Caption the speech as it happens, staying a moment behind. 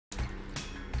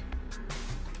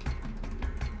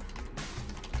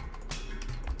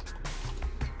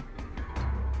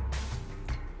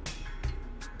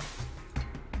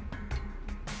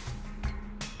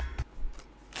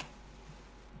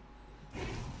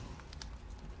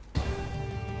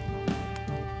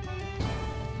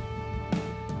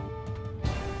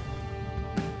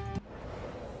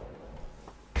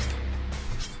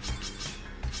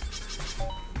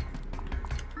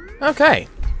Okay.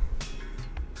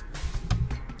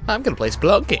 I'm gonna play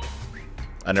Spelunky.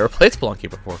 I never played Spelunky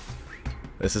before.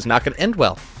 This is not gonna end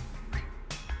well.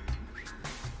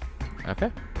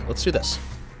 Okay, let's do this.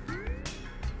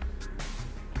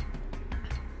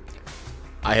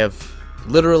 I have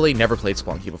literally never played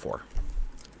Spelunky before.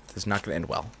 This is not gonna end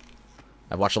well.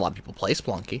 I've watched a lot of people play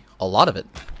Spelunky, a lot of it,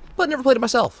 but never played it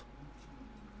myself.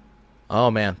 Oh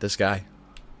man, this guy.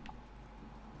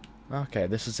 Okay,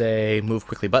 this is a move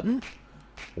quickly button.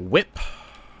 Whip.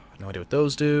 No idea what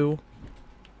those do.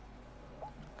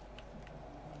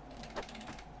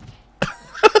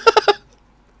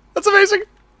 That's amazing.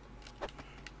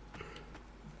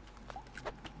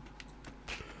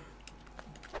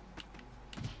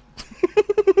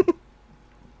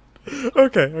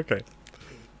 Okay.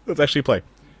 Let's actually play.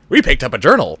 We picked up a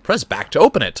journal. Press back to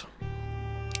open it.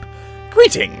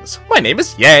 Greetings. My name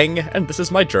is Yang, and this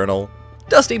is my journal.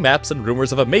 Dusty maps and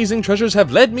rumors of amazing treasures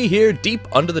have led me here deep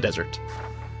under the desert.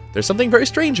 There's something very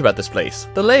strange about this place.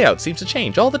 The layout seems to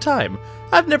change all the time.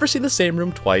 I've never seen the same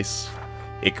room twice.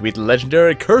 It could be the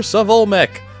legendary Curse of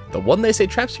Olmec, the one they say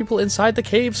traps people inside the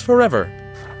caves forever.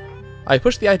 I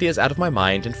push the ideas out of my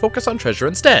mind and focus on treasure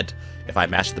instead. If I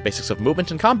master the basics of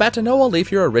movement and combat, I know I'll leave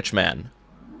here a rich man.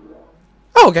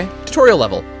 Oh, okay. Tutorial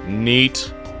level.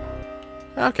 Neat.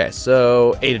 Okay,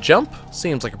 so A to jump.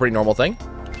 Seems like a pretty normal thing.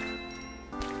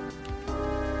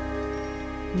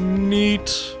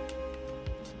 Neat.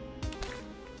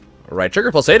 Right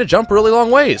trigger plus A to jump really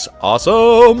long ways.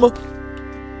 Awesome!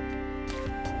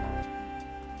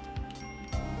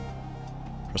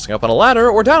 Pressing up on a ladder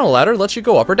or down a ladder lets you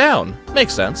go up or down.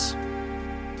 Makes sense.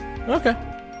 Okay.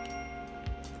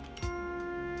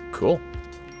 Cool.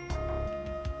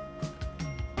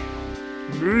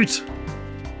 Neat.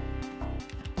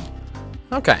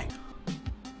 Okay.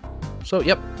 So,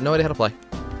 yep, no idea how to play.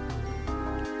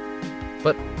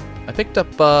 But I picked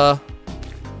up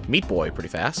Meat Boy pretty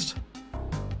fast.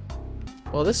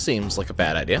 Well, this seems like a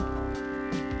bad idea.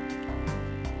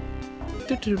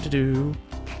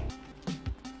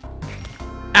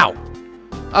 Ow!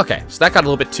 Okay, so that got a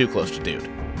little bit too close to dude.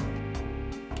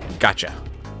 Gotcha.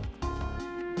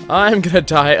 I'm gonna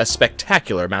die a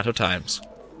spectacular amount of times.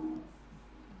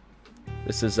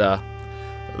 This is,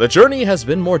 the journey has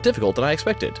been more difficult than I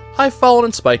expected. I've fallen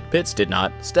in spike pits, did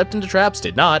not. Stepped into traps,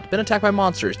 did not. Been attacked by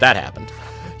monsters, that happened.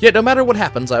 Yet no matter what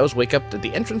happens, I always wake up at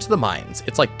the entrance to the mines.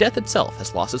 It's like death itself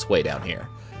has lost its way down here.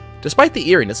 Despite the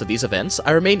eeriness of these events,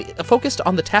 I remain focused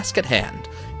on the task at hand.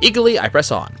 Eagerly, I press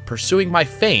on, pursuing my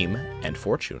fame and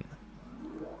fortune.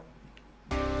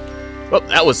 Well,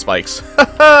 that was spikes.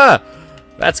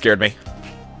 That scared me.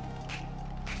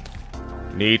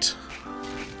 Neat.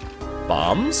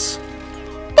 Bombs?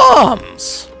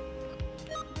 Bombs!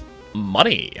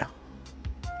 Money.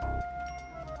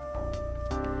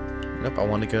 Nope, I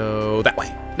want to go that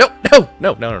way. No,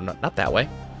 not that way.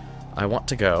 I want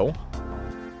to go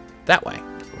that way.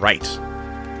 Right.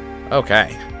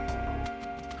 Okay.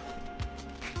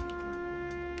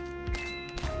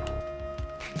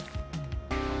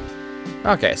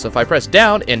 Okay, so if I press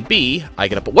down and B, I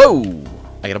get a... Whoa!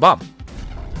 I get a bomb.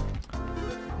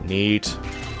 Neat.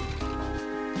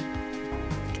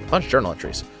 Punch journal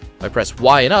entries. If I press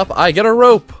Y and up, I get a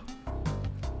rope.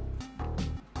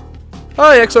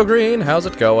 Hi, Exo Green. How's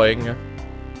it going?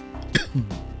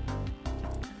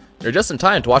 You're just in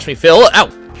time to watch me fail. Ow!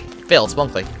 Fail,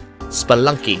 Spelunky.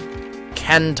 Spelunky.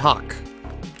 Can talk.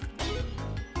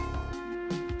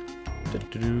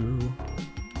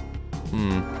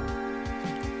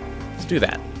 Let's do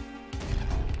that.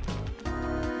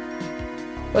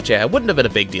 But yeah, it wouldn't have been a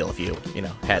big deal if you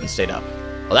know, hadn't stayed up.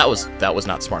 Well, that was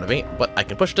not smart of me, but I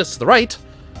can push this to the right.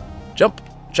 Jump,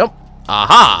 jump.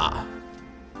 Aha!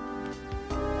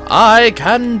 I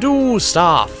can do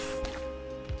stuff.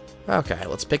 Okay,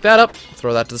 let's pick that up.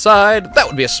 Throw that to the side. That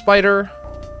would be a spider.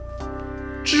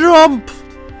 Jump!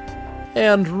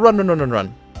 And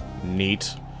run.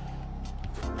 Neat.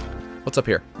 What's up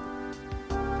here?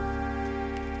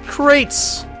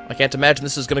 Crates! I can't imagine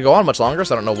this is going to go on much longer,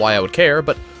 so I don't know why I would care,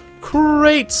 but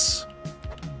crates!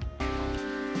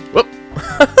 Whoop!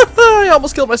 I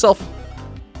almost killed myself.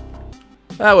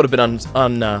 That would have been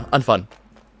unfun.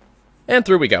 And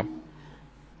through we go.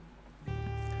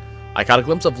 I caught a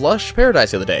glimpse of lush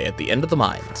paradise the other day at the end of the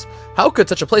mines. How could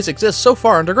such a place exist so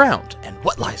far underground? And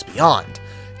what lies beyond?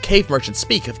 Cave merchants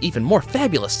speak of even more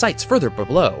fabulous sights further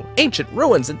below. Ancient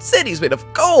ruins and cities made of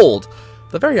gold!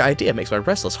 The very idea makes my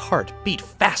restless heart beat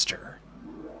faster.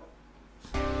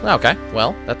 Okay,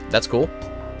 well, that's cool.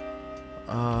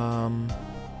 I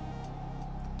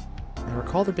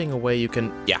recall there being a way you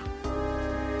can... Yeah.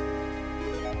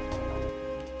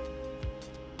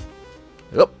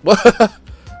 Oh.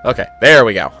 Okay, there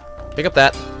we go. Pick up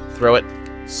that. Throw it.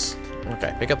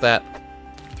 Okay, pick up that.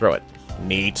 Throw it.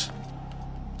 Neat.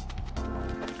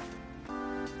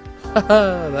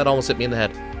 Haha, that almost hit me in the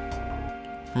head.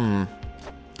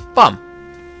 Bomb.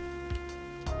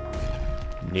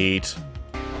 Neat.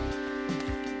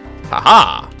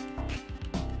 Haha.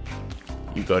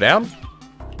 You go down.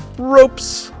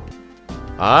 Ropes.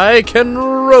 I can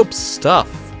rope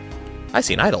stuff. I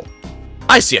see an idol.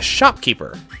 I see a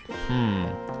shopkeeper.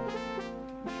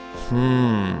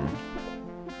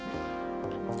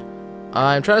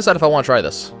 I'm trying to decide if I want to try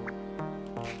this.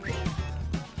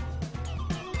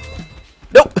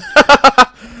 Nope.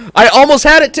 I almost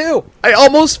had it too. I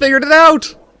almost figured it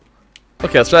out.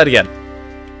 Okay, let's try it again.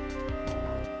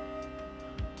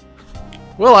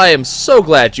 Well, I am so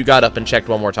glad you got up and checked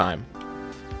one more time.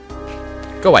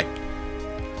 Go away.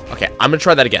 Okay, I'm going to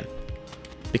try that again.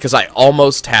 Because I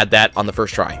almost had that on the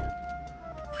first try.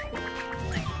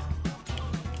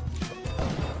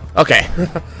 Okay.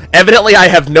 Evidently, I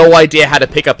have no idea how to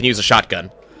pick up and use a shotgun.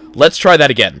 Let's try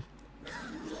that again.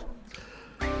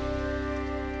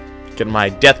 Get my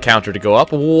death counter to go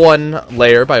up one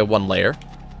layer by one layer.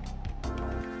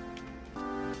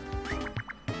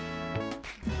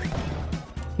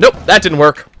 Nope, that didn't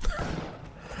work.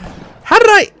 How did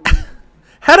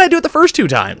I do it the first two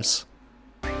times?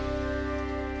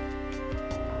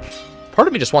 Part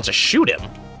of me just wants to shoot him.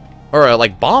 Or,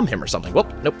 like, bomb him or something.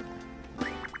 Whoop, nope.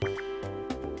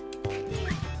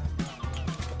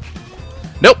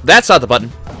 Nope, that's not the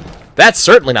button. That's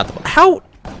certainly not the button.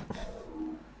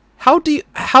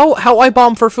 How I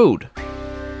bomb for food?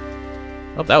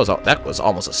 Oh, that was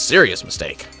almost a serious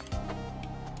mistake.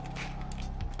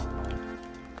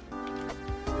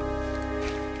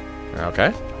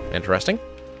 Okay, interesting.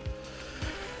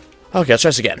 Okay, let's try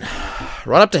this again.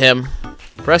 Run up to him.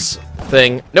 Press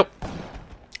thing. Nope.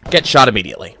 Get shot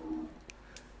immediately.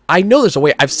 I know there's a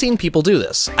way. I've seen people do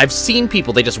this. I've seen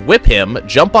people, they just whip him,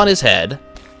 jump on his head.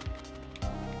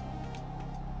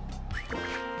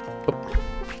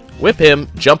 Whip him,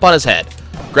 jump on his head.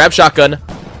 Grab shotgun,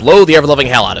 blow the ever-loving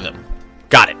hell out of him.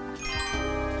 Got it.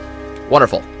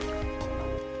 Wonderful.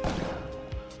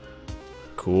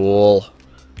 Cool.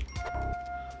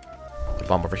 Put a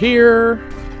bomb over here.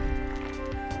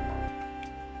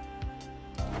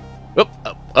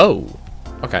 Oh,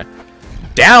 okay.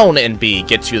 Down and B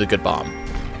gets you the good bomb.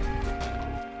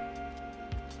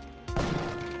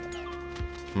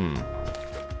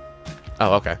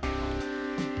 Oh, okay.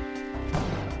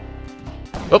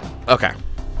 Oh, okay.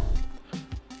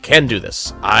 Can do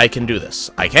this. I can do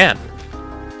this. I can.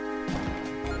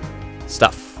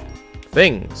 Stuff.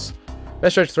 Things.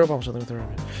 Best try to throw bombs.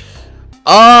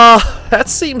 That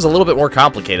seems a little bit more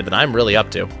complicated than I'm really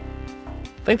up to.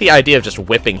 I think the idea of just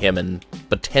whipping him and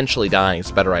potentially dying is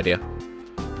a better idea.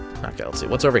 Okay, let's see.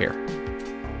 What's over here?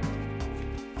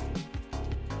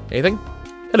 Anything?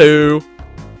 Hello.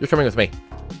 You're coming with me.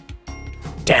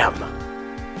 Damn.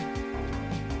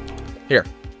 Here.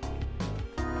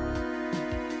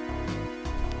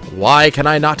 Why can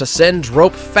I not ascend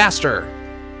rope faster?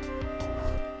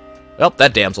 Well,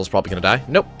 that damsel's probably gonna die.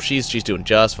 Nope, she's doing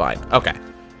just fine. Okay.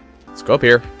 Let's go up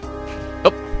here.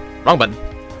 Oh, wrong button.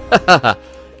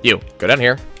 You, go down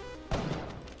here.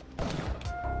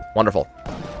 Wonderful.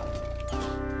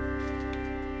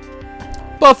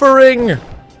 Buffering!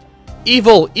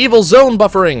 Evil zone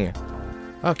buffering!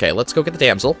 Okay, let's go get the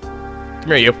damsel. Come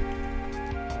here, you.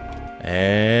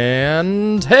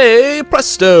 And hey,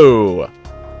 presto!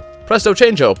 Presto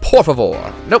changeo, por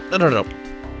favor. Nope, no.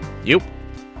 You.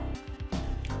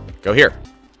 Go here.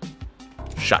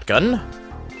 Shotgun.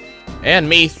 And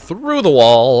me through the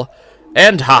wall.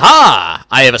 And haha!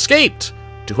 I have escaped!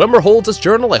 To whoever holds this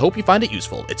journal, I hope you find it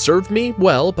useful. It served me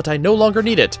well, but I no longer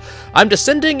need it. I'm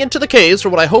descending into the caves for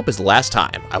what I hope is the last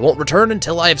time. I won't return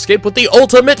until I have escaped with the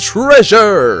ultimate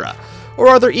treasure! Or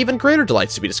are there even greater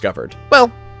delights to be discovered?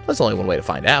 Well, there's only one way to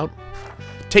find out.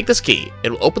 Take this key.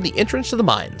 It will open the entrance to the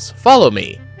mines. Follow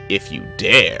me, if you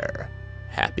dare.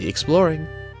 Happy exploring.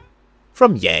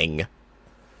 From Yang.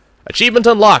 Achievement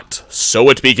unlocked. So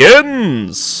it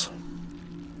begins!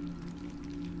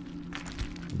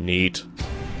 Neat.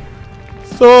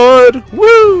 Thud!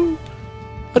 Woo!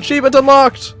 Achievement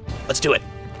unlocked! Let's do it.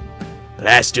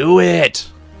 Let's do it!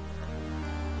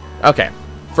 Okay.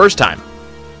 First time.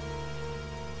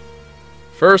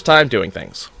 First time doing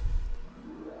things.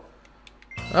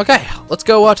 Okay, let's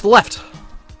go to the left.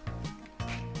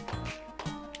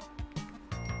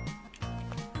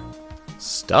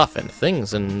 Stuff and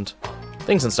things and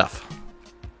stuff.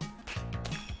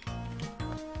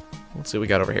 Let's see what we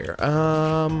got over here.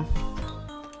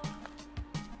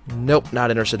 Nope, not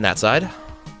interested in that side.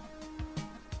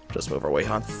 Just move our way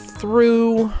on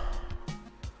through.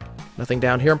 Nothing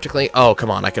down here particularly. Oh,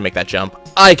 come on, I can make that jump.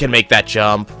 I can make that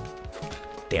jump.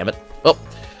 Damn it. Oh,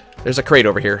 there's a crate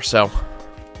over here, so.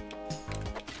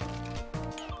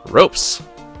 Ropes.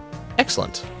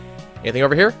 Excellent. Anything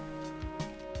over here?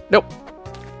 Nope.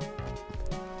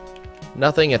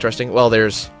 Nothing interesting. Well,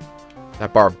 there's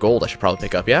that bar of gold I should probably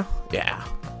pick up, yeah? Yeah.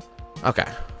 Okay.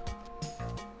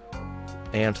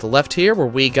 And to the left here, where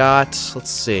we got, let's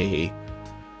see.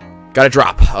 Got a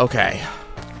drop. Okay.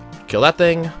 Kill that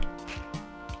thing.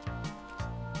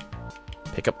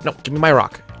 Pick up, no, give me my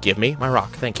rock. Give me my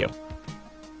rock, thank you.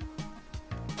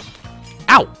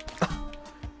 Ow!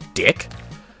 Dick.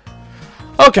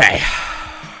 Okay.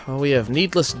 Well, we have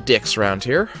needless dicks around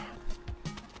here.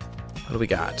 What do we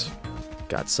got?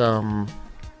 Got some...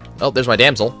 Oh, there's my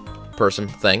damsel person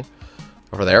thing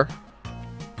over there.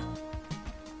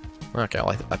 Okay, well,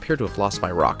 I appear to have lost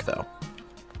my rock, though.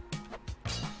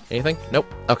 Anything? Nope.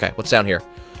 Okay, what's down here?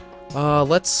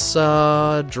 Let's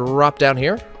drop down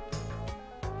here.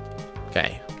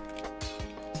 Okay.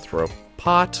 Throw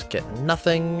pot. Get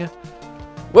nothing.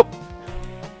 Whoop!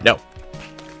 No.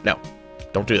 No.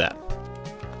 Don't do that.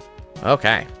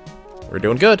 Okay. We're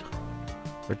doing good.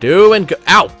 We're doing good.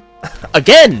 Ow!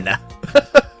 Again!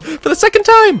 For the second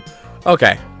time!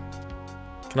 Okay.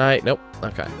 Can I? Nope.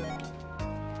 Okay.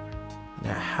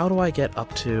 Now, how do I get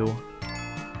up to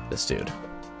this dude?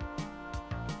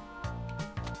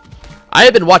 I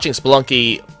have been watching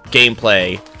Spelunky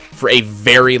gameplay for a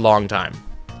very long time.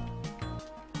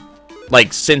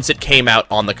 Like, since it came out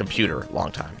on the computer,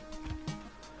 long time.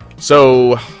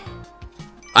 So,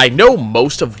 I know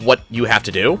most of what you have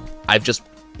to do. I've just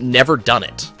never done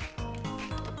it.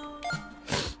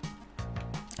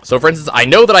 So, for instance, I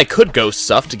know that I could ghost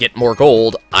stuff to get more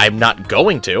gold. I'm not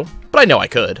going to, but I know I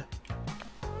could.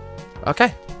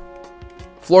 Okay.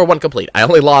 Floor 1 complete. I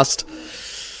only lost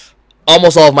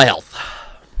almost all of my health.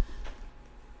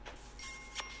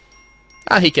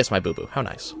 Ah, he kissed my boo-boo. How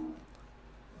nice.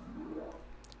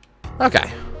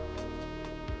 Okay.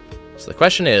 So the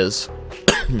question is,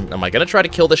 am I going to try to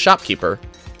kill the shopkeeper?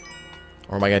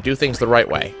 Or am I going to do things the right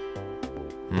way?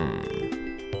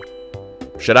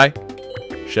 Should I?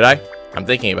 Should I? I'm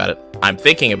thinking about it. I'm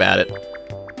thinking about it.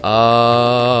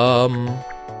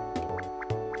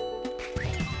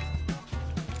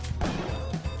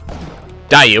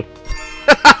 Die, you.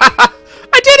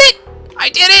 I did it! I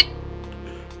did it!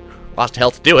 Lost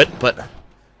health to do it, but...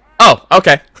 Oh,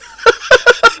 okay.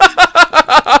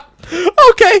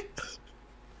 Okay.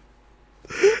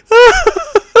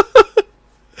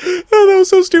 Oh, that was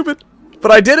so stupid.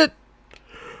 But I did it.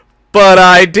 But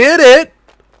I did it.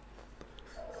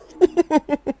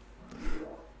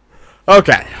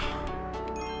 Okay.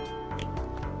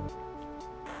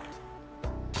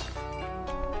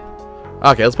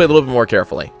 Okay, let's play a little bit more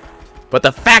carefully. But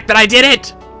the fact that I did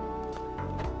it!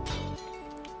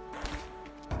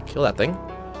 Kill that thing.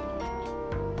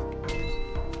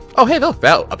 Oh, hey, look.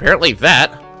 Well, apparently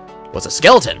that was a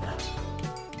skeleton.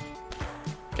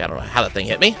 Okay, I don't know how that thing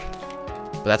hit me.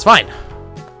 But that's fine.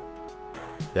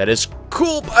 That is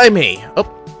cool by me. Oh,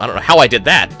 I don't know how I did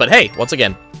that. But hey, once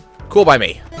again, cool by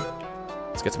me.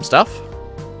 Let's get some stuff.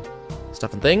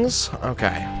 Stuff and things.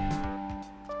 Okay.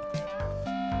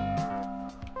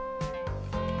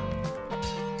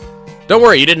 Don't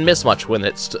worry, you didn't miss much when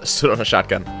it stood on a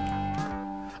shotgun.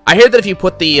 I hear that if you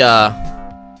put the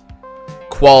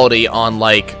quality on,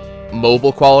 like,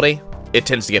 mobile quality, it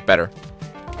tends to get better.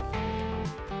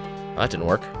 That didn't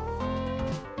work.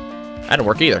 That didn't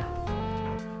work either.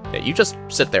 Yeah, you just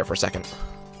sit there for a second.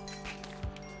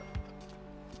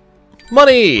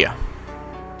 Money!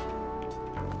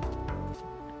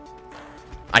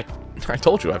 I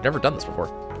told you, I've never done this before.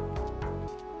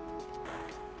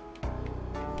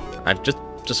 I'm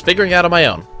just figuring out on my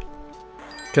own.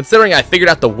 Considering I figured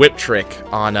out the whip trick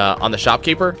on the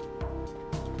shopkeeper,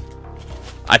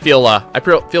 I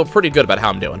feel pretty good about how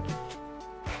I'm doing.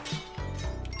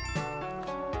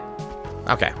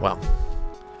 Okay, well,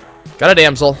 got a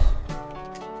damsel.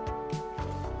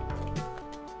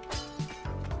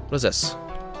 What is this?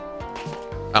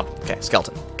 Oh, okay,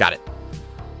 skeleton. Got it.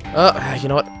 You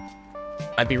know what?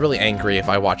 I'd be really angry if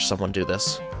I watched someone do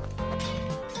this.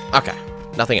 Okay,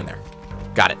 nothing in there.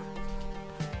 Got it.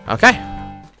 Okay.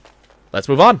 Let's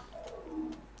move on.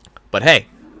 But hey,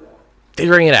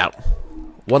 figuring it out.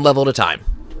 One level at a time.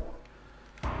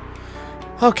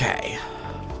 Okay.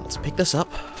 Let's pick this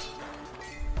up.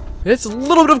 It's a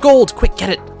little bit of gold. Quick, get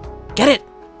it. Get it.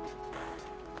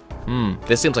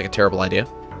 This seems like a terrible idea.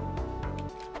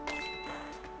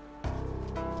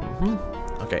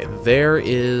 Okay, there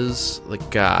is the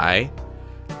guy.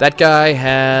 That guy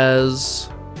has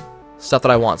stuff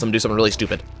that I want, so I'm gonna do something really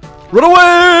stupid. Run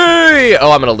away!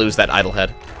 Oh, I'm gonna lose that idle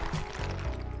head.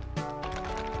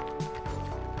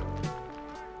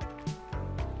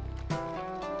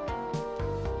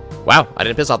 Wow, I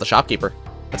didn't piss off the shopkeeper.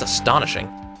 That's astonishing.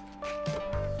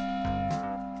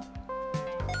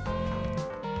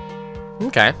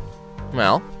 Okay.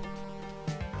 Well.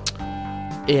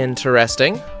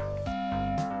 Interesting.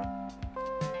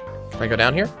 Can I go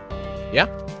down here? Yeah?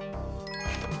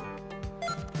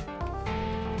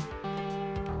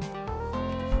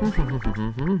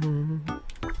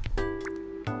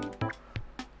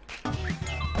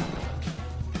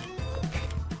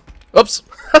 Oops.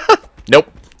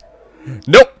 Nope.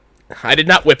 Nope. I did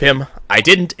not whip him. I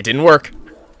didn't. It didn't work.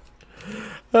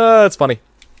 That's funny.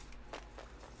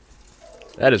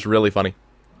 That is really funny.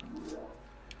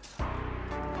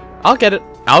 I'll get it.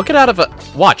 I'll get out of a...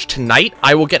 Watch, tonight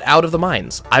I will get out of the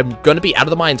mines. I'm going to be out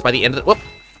of the mines by the end of the... Whoop.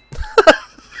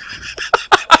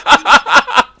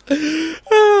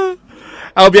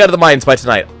 I'll be out of the mines by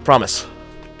tonight. Promise.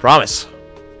 Promise.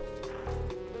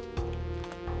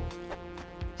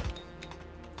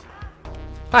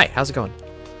 Hi, how's it going?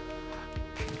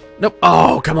 Nope.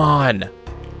 Oh, come on.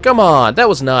 Come on. That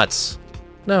was nuts.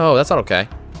 No, that's not okay.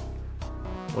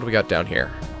 What do we got down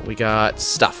here? We got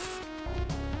stuff.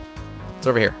 What's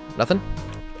over here? Nothing?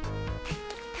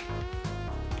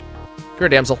 Come here,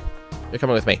 damsel. You're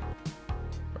coming with me.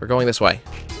 We're going this way.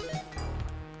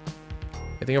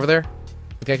 Anything over there?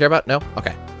 Anything I care about? No?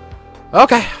 Okay.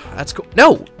 Okay. That's cool.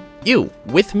 No! You!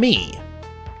 With me!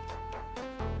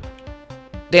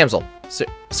 Damsel.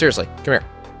 Seriously. Come here.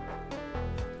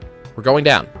 We're going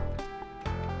down.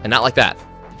 And not like that.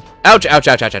 Ouch, ouch,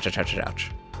 ouch, ouch, ouch, ouch, ouch,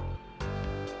 ouch.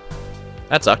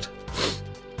 That sucked.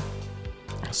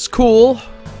 It's cool.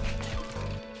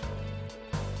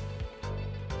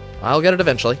 I'll get it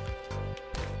eventually.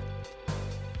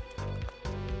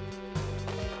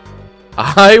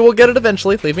 I will get it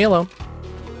eventually. Leave me alone.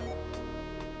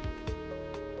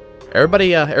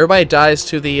 Everybody dies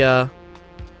to the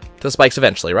spikes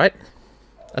eventually, right?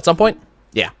 At some point?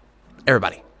 Yeah.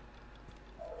 Everybody.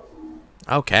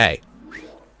 Okay.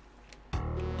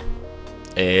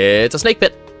 It's a snake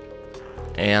pit.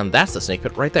 And that's the snake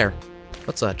pit right there.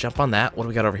 Let's jump on that. What do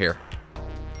we got over here?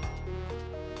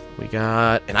 We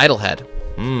got an idle head.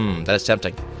 That is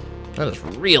tempting. That is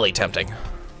really tempting.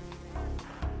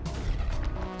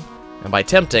 And by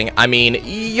tempting, I mean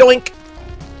yoink!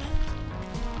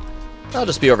 I'll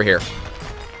just be over here.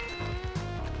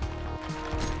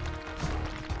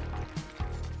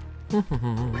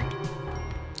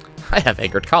 I have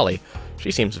angered Kali.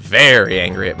 She seems very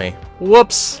angry at me.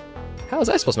 Whoops! How was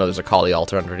I supposed to know there's a Kali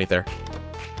altar underneath there?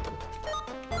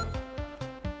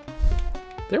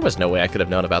 There was no way I could have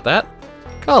known about that.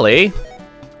 Kali?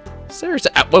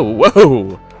 Seriously? Whoa,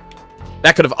 whoa!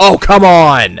 That could have... Oh, come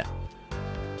on!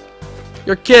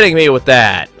 You're kidding me with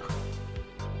that!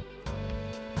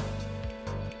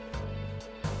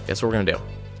 Guess what we're gonna do.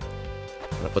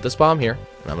 I'm gonna put this bomb here,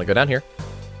 and I'm gonna go down here.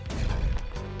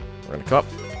 We're gonna come up,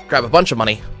 grab a bunch of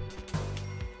money,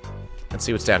 and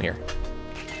see what's down here.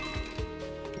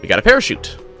 We got a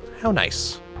parachute. How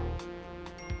nice.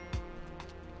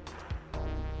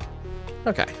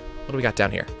 Okay, what do we got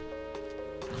down here?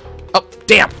 Oh,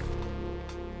 damn!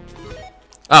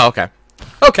 Oh, okay.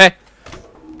 Okay.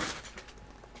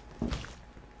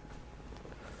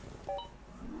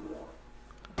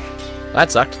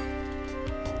 That sucked.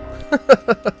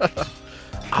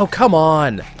 Oh, come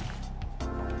on.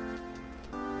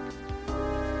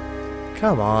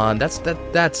 Come on.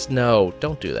 That's no.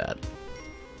 Don't do that.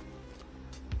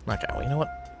 Okay, well, you know what?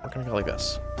 We're gonna go like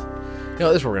this. You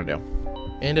know, this is what we're gonna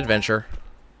do. End adventure.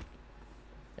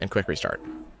 And quick restart.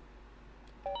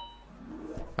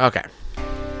 Okay.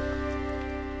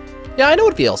 Yeah, I know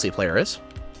what VLC player is.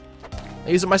 I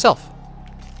use it myself.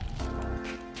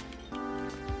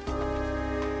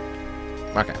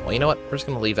 Okay, well, you know what? We're just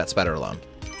going to leave that spider alone.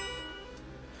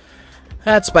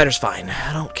 That spider's fine.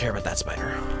 I don't care about that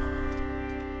spider.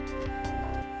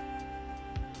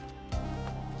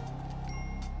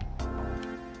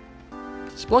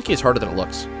 Spelunky is harder than it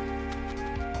looks.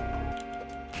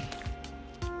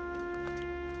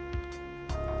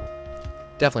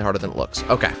 Definitely harder than it looks.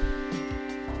 Okay.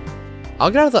 I'll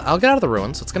get out of the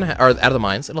ruins. It's gonna or out of the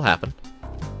mines. It'll happen.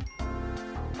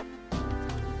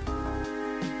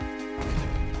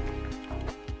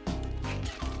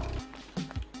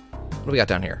 What do we got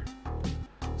down here?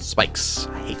 Spikes.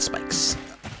 I hate spikes.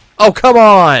 Oh, come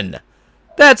on!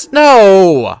 That's...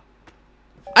 No!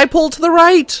 I pulled to the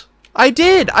right! I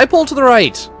did! I pulled to the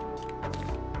right!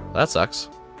 Well, that sucks.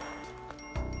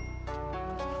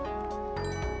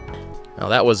 Oh,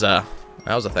 that was a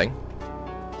thing.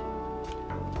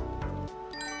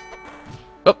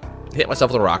 Oh, hit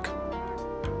myself with a rock.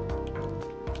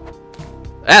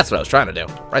 That's what I was trying to do.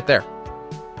 Right there.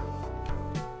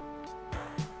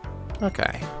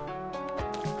 Okay.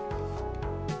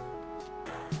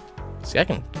 See, I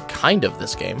can kind of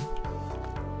this game.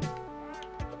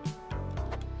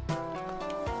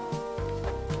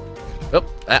 Oh,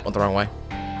 that went the wrong way.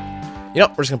 You know,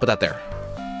 we're just gonna put that there.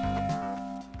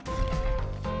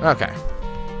 Okay.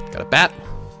 Got a bat.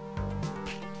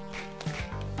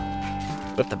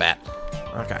 Whip the bat.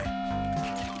 Okay.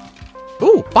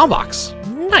 Ooh, bomb box.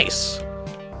 Nice.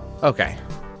 Okay.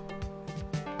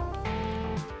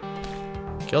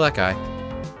 Kill that guy.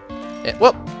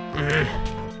 Whoop.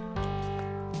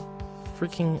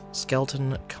 Freaking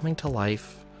skeleton coming to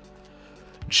life.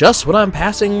 Just when I'm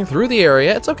passing through the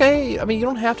area. It's okay. I mean, you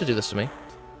don't have to do this to me.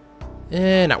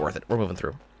 Not worth it. We're moving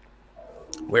through.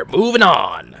 We're moving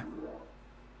on.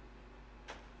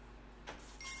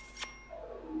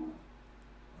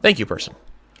 Thank you, person.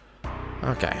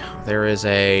 Okay, there's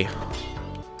a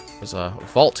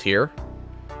vault here.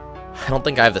 I don't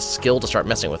think I have the skill to start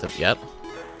messing with it yet.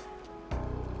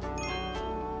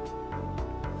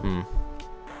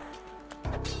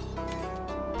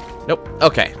 Nope.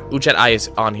 Okay, Ujet Eye is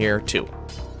on here too.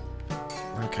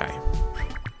 Okay.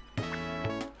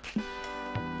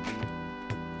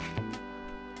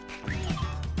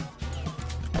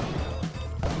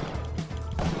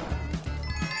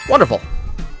 Wonderful.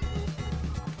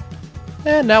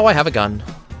 And now I have a gun.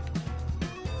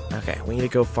 Okay, we need to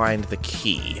go find the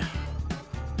key.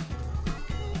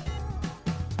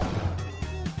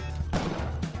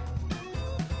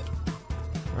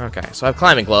 Okay, so I have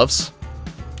climbing gloves.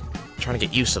 I'm trying to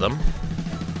get used to them.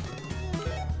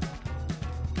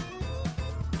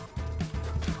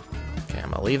 Okay,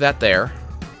 I'm gonna leave that there.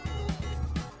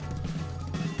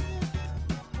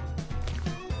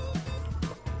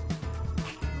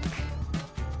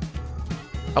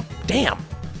 Oh, damn!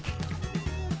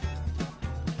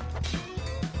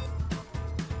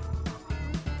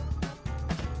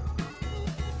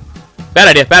 Bad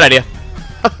idea, bad idea.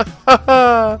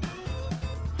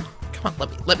 Come on,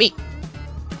 let me.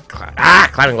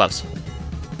 Climbing gloves.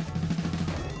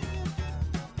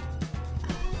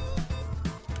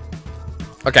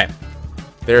 Okay.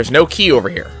 There's no key over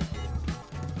here.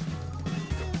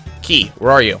 Key,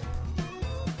 where are you?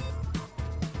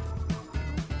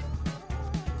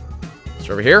 It's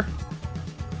over here.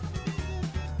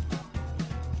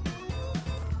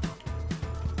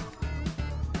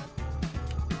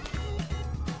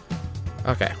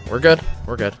 Okay, we're good.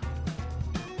 We're good.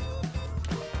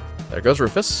 There goes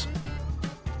Rufus.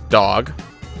 Dog.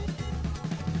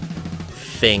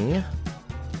 Thing.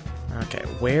 Okay,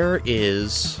 where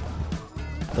is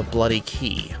the bloody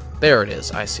key? There it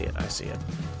is. I see it. I see it.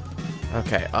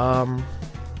 Okay,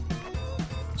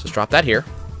 just drop that here.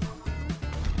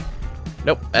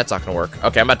 Nope, that's not gonna work.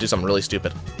 Okay, I'm about to do something really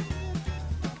stupid.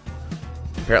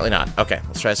 Apparently not. Okay,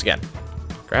 let's try this again.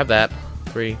 Grab that.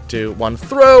 3, 2, 1,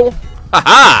 throw!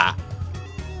 Ha-ha!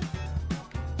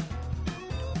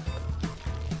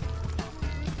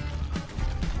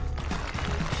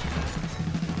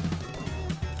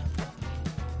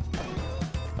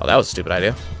 Oh, that was a stupid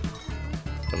idea.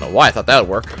 Don't know why I thought that would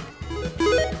work.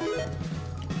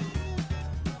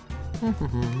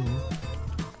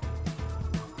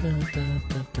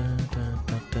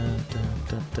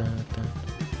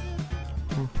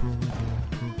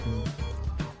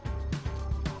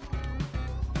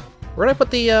 Where'd I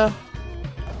put the,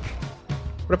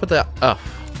 where'd I put the... Oh,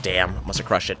 damn. Must have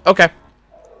crushed it. Okay.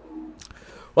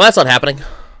 Well, that's not happening.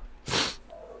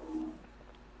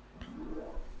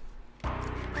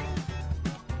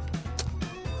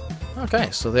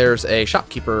 Okay, so there's a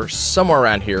shopkeeper somewhere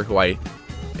around here who I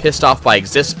pissed off by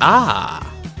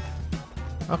Ah!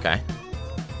 Okay.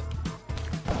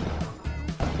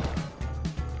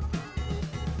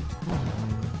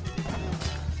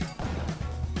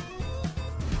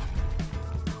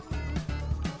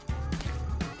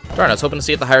 Darn, I was hoping to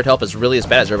see if the hired help is really as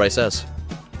bad as everybody says.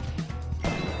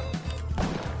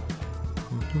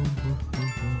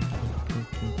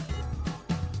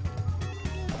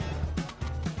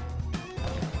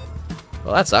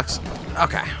 Well, that sucks.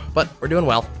 Okay, but we're doing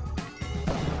well.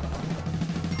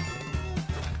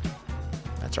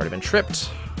 That's already been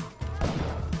tripped.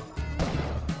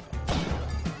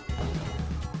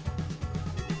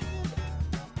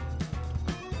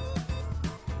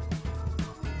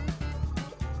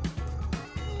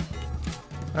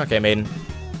 Okay, maiden.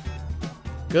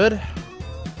 Good.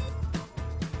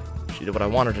 She did what I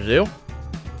wanted to do,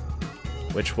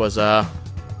 which was,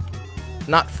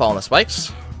 not fall on the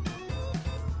spikes.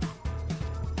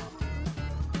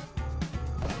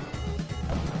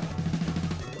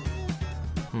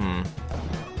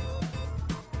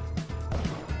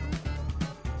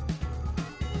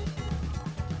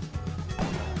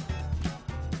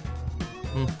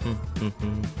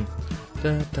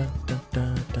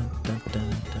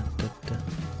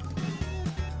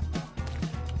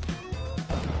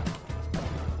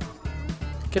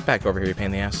 Get back over here, you pain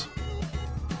in the ass.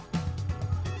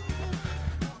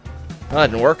 Well, that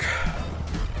didn't work.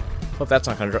 Hope that's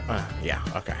not gonna yeah,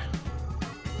 okay.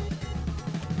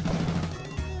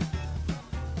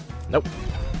 Nope.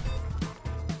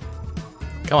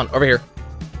 Come on, over here.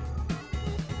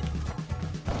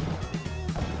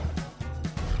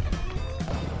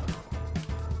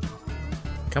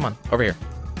 Come on, over here.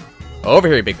 Over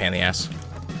here, you big pain in the ass.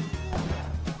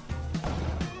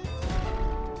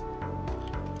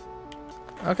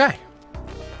 Okay.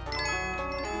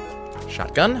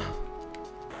 Shotgun.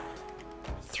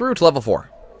 Through to level 4.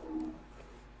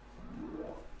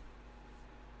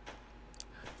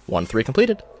 1-3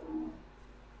 completed.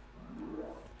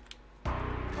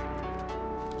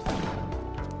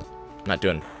 Not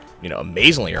doing, you know,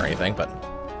 amazingly or anything, but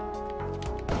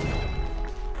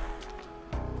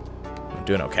I'm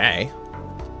doing okay.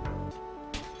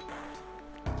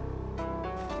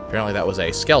 Apparently that was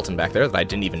a skeleton back there that I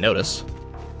didn't even notice.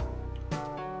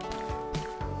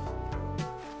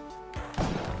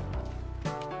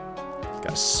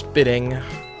 Got a spitting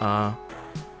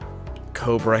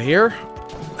cobra here.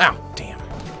 Ow, damn.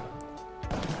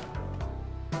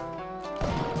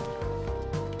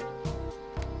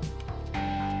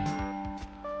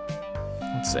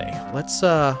 Let's see. Let's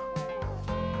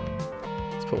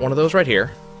put one of those right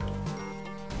here.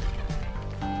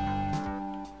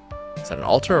 Is that an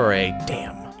altar or a...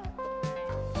 Damn. I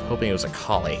was hoping it was a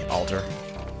collie altar.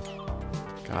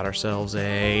 Got ourselves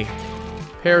a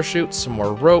parachute, some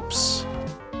more ropes.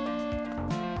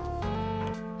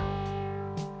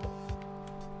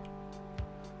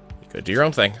 You could do your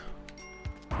own thing.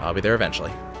 I'll be there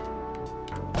eventually.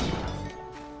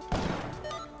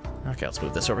 Okay, let's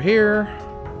move this over here.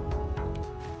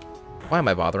 Why am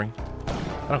I bothering?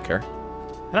 I don't care.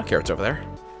 I don't care what's over there.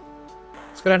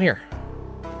 Let's go down here.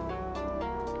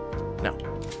 No.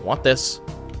 Want this.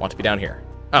 Want to be down here.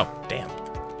 Oh, damn.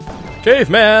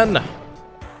 Caveman!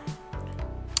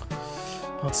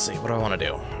 Let's see, what do I want to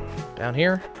do? Down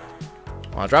here?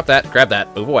 Want to drop that, grab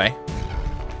that, move away.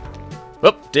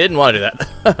 Whoop, didn't want to do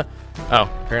that. Oh,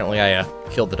 apparently I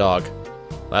killed the dog.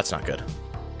 Well, that's not good.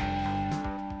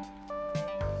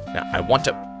 Now, I want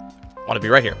to be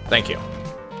right here. Thank you.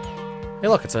 Hey,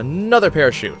 look, it's another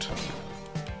parachute.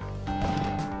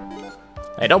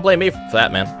 Hey, don't blame me for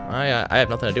that, man. I have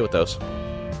nothing to do with those.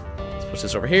 Let's push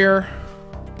this over here.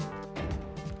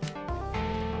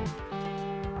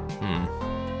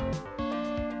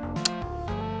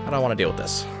 How do I want to deal with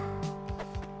this?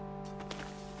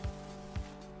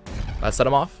 That set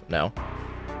him off? No.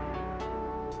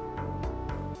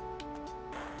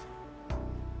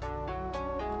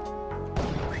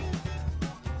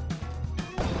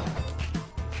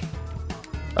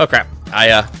 Oh crap,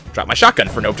 I dropped my shotgun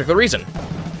for no particular reason.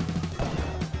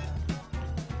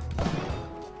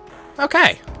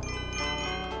 Okay.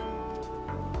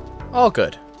 All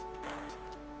good.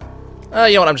 You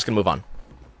know what, I'm just gonna move on.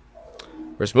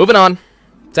 We're just moving on.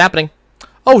 It's happening.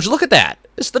 Oh, would you look at that?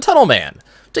 It's the Tunnel Man.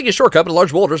 Taking a shortcut, but a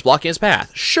large boulder is blocking his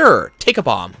path. Sure, take a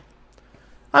bomb.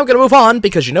 I'm gonna move on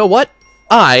because you know what?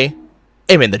 I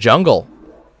am in the jungle.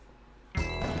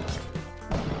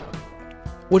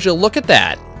 Would you look at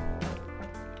that?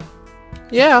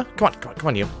 Yeah, come on, come on, come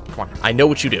on, you. Come on, I know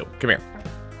what you do. Come here.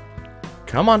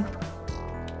 Come on.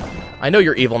 I know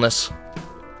your evilness.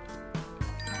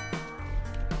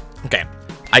 Okay,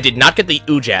 I did not get the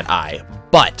Ujat eye,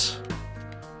 but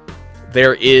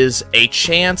there is a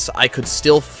chance I could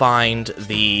still find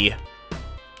the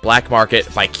black market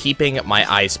by keeping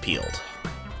my eyes peeled.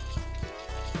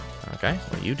 Okay,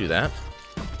 well, you do that.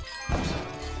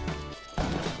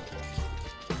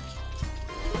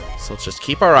 So let's just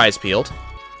keep our eyes peeled.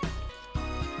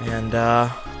 And,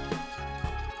 drop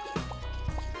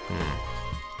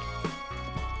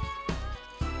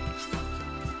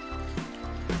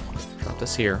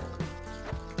this here.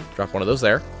 Drop one of those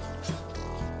there.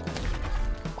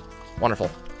 Wonderful.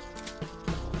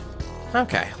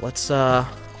 Okay, let's,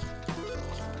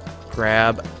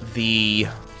 grab the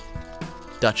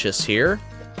Duchess here.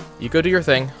 You go do your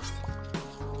thing.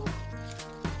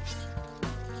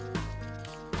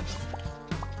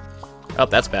 Oh,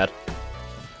 that's bad.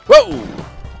 Whoa!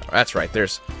 That's right,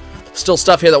 there's still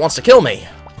stuff here that wants to kill me.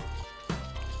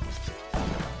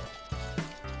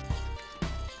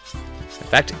 In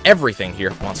fact, everything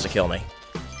here wants to kill me.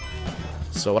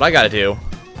 So what I gotta do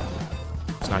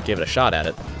is not give it a shot at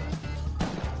it.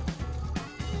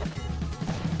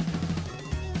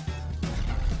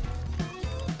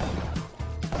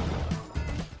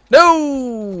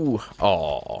 No!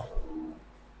 Oh.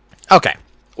 Okay.